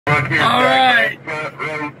Alright,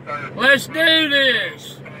 let's do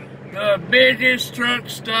this. The biggest truck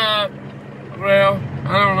stop, well,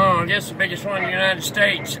 I don't know, I guess the biggest one in the United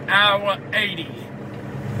States, Iowa 80.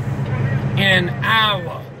 In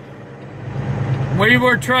Iowa. We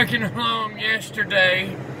were trucking along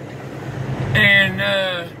yesterday, and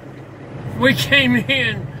we came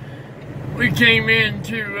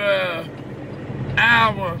into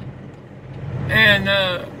Iowa,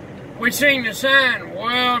 and we seen the sign,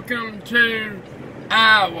 "Welcome to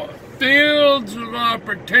Iowa, Fields of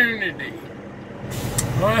Opportunity."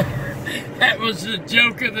 Well, that was the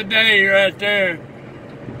joke of the day right there.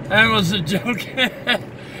 That was the joke.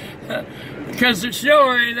 Because the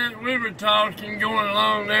sure ain't that we were talking going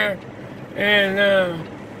along there, and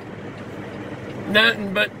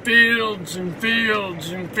nothing but fields and fields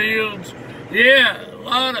and fields. Yeah, a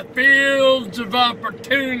lot of fields of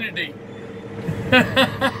opportunity.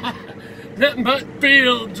 Nothing but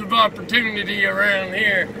fields of opportunity around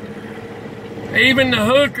here. Even the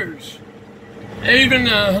hookers, even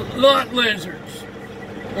the lot lizards.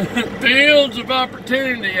 Fields of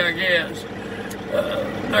opportunity, I guess.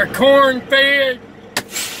 They're corn fed.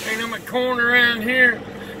 Ain't no corn around here.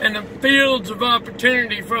 And the fields of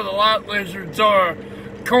opportunity for the lot lizards are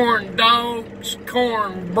corn dogs,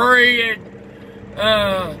 corn bread.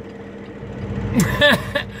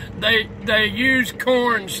 They use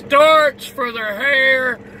corn starch for their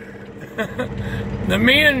hair. The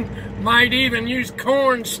men might even use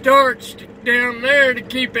corn starch down there to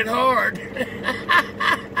keep it hard.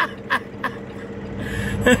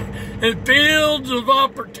 And fields of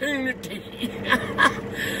opportunity.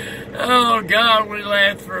 Oh God, we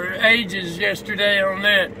laughed for ages yesterday on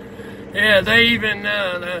that. Yeah, they even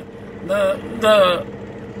the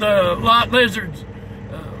lot lizards,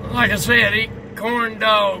 like I said, eat corn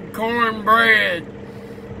dog, corn bread.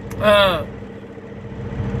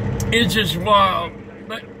 It's just wild.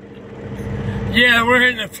 But yeah, we're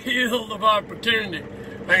in the field of opportunity.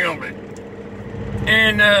 Hang on a minute.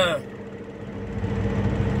 And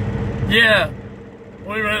yeah,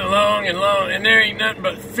 we went along and along, and there ain't nothing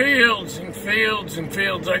but fields and fields and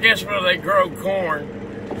fields. I guess where they grow corn.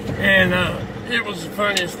 And it was the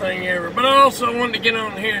funniest thing ever. But I also wanted to get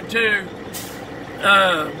on here too.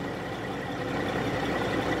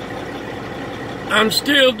 I'm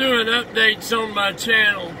still doing updates on my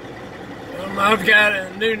channel. I've got a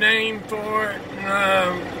new name for it.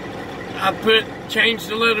 I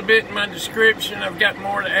changed a little bit in my description. I've got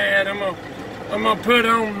more to add. I'm gonna put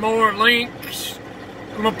on more links.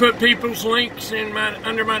 I'm gonna put people's links in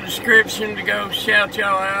under my description to go shout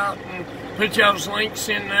y'all out and put y'all's links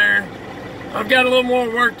in there. I've got a little more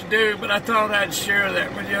work to do, but I thought I'd share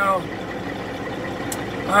that with y'all.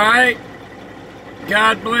 Alright.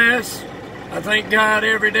 God bless. I thank God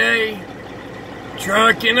every day.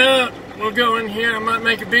 Trucking up. We'll go in here. I might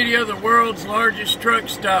make a video of the world's largest truck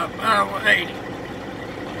stop, Iowa 80.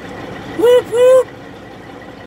 Whoop whoop.